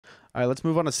All right, let's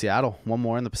move on to Seattle. One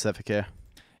more in the Pacific here.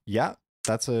 Yeah,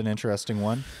 that's an interesting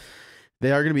one.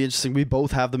 They are going to be interesting. We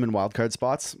both have them in wildcard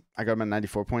spots. I got them at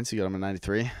 94 points. You got them at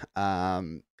 93.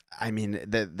 I mean,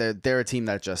 they're a team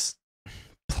that just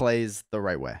plays the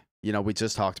right way. You know, we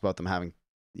just talked about them having,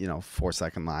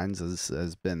 4-second lines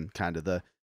has been kind of the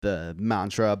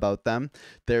mantra about them.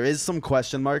 There is some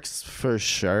question marks for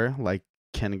sure. Like,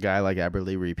 can a guy like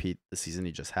Eberle repeat the season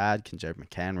he just had? Can Jared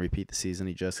McCann repeat the season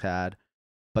he just had?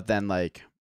 But then, like,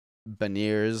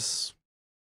 Beniers,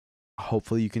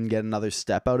 hopefully you can get another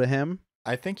step out of him.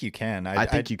 I think you can. I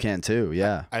think you can too.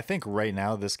 Yeah. I think right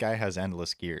now this guy has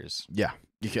endless gears. Yeah.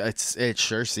 It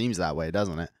sure seems that way,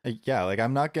 doesn't it? Yeah. Like,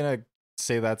 I'm not going to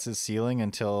say that's his ceiling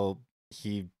until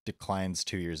he declines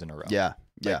 2 years in a row. Yeah.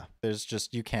 Like, Yeah. There's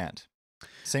just, you can't.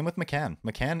 Same with McCann.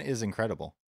 McCann is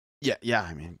incredible. Yeah. Yeah.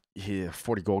 I mean, he's a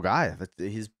 40-goal guy.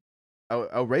 He's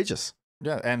outrageous.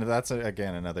 Yeah. And that's,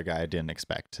 again, another guy I didn't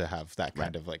expect to have that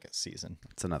kind of like a season.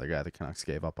 It's another guy the Canucks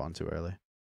gave up on too early.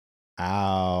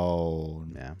 Ow.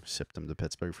 Yeah. Shipped him to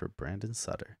Pittsburgh for Brandon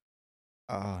Sutter.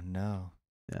 Oh, no.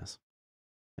 Yes.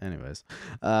 Anyways.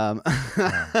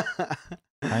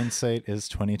 Hindsight is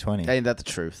 2020. Ain't that the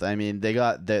truth? I mean,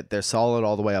 they're solid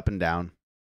all the way up and down.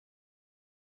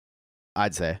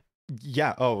 I'd say.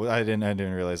 Yeah. Oh, I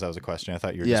didn't realize that was a question. I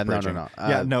thought you were just bridging. No.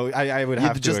 Yeah, no, I would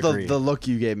have to agree. The look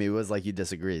you gave me was like you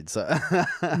disagreed. So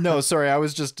no, sorry, I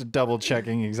was just double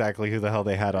checking exactly who the hell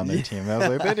they had on their team. I was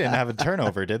like, they didn't have a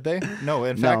turnover, did they? No,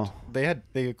 in fact,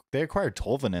 they acquired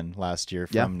Tolvanen last year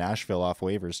from Nashville off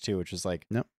waivers too, which is like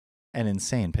an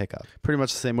insane pickup. Pretty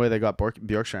much the same way they got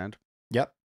Bjorkstrand.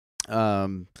 Yep.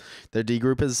 Their D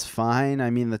group is fine.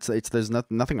 I mean, there's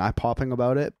nothing eye-popping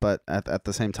about it, but at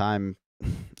the same time,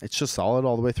 it's just solid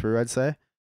all the way through, I'd say.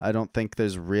 I don't think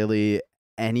there's really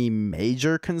any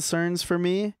major concerns for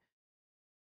me.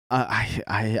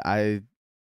 I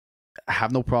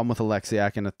have no problem with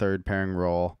Alexiak in a third pairing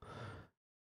role.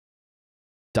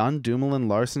 Dunn, Dumoulin,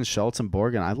 Larson, Schultz, and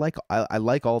Borgen. I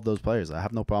like all of those players. I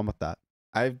have no problem with that.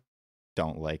 I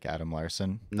don't like Adam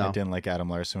Larson. No. I didn't like Adam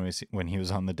Larson when he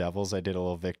was on the Devils. I did a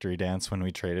little victory dance when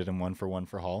we traded him 1-for-1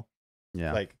 for Hall.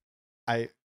 Yeah. Like,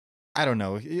 I don't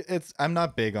know. I'm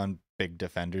not big on big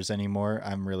defenders anymore.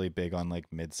 I'm really big on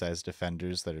like mid-sized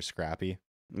defenders that are scrappy.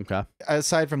 Okay.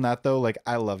 Aside from that though, like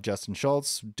I love Justin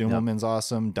Schultz. Dumoulman's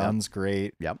awesome. Dunn's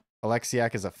great. Yep.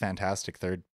 Alexiak is a fantastic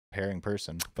third pairing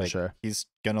person. Like, sure. He's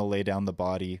gonna lay down the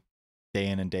body day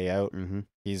in and day out. Mm-hmm.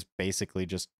 He's basically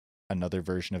just another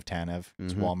version of Tanev.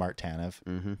 It's Walmart Tanev.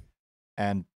 Mm-hmm.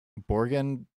 And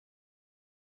Borgen,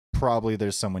 probably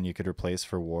there's someone you could replace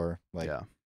for War. Like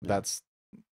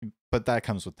but that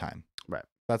comes with time. Right.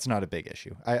 That's not a big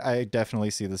issue. I definitely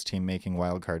see this team making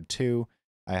wildcard 2.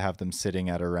 I have them sitting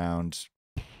at around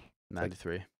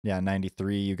 93.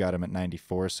 93. You got them at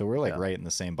 94. So we're like right in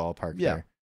the same ballpark there.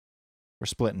 We're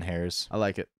splitting hairs. I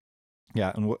like it.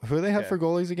 Yeah. And who do they have for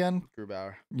goalies again?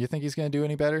 Grubauer. You think he's going to do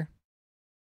any better?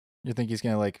 You think he's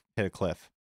going to like hit a cliff?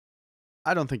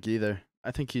 I don't think either.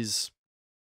 I think he's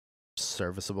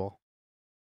serviceable.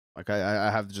 Like I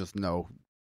have just no.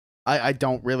 I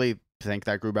don't really think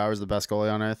that Grubauer is the best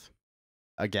goalie on earth.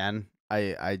 Again,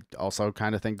 I also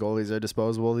kind of think goalies are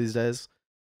disposable these days.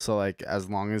 So like as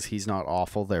long as he's not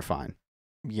awful, they're fine.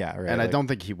 Yeah, right. And I don't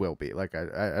think he will be. Like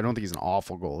I don't think he's an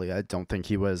awful goalie. I don't think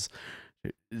he was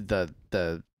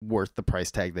the worth the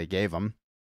price tag they gave him.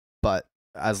 But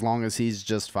as long as he's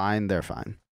just fine, they're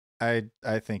fine. I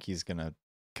think he's gonna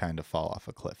kind of fall off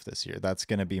a cliff this year. That's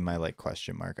gonna be my like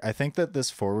question mark. I think that this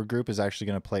forward group is actually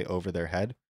gonna play over their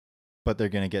head, but they're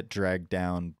gonna get dragged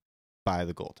down by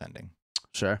the goaltending.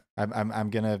 Sure. I'm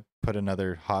gonna put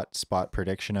another hot spot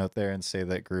prediction out there and say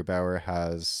that Grubauer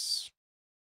has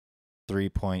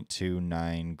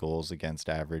 3.29 goals against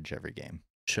average every game.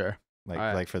 Sure.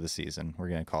 Like for the season. We're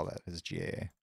gonna call that his GAA.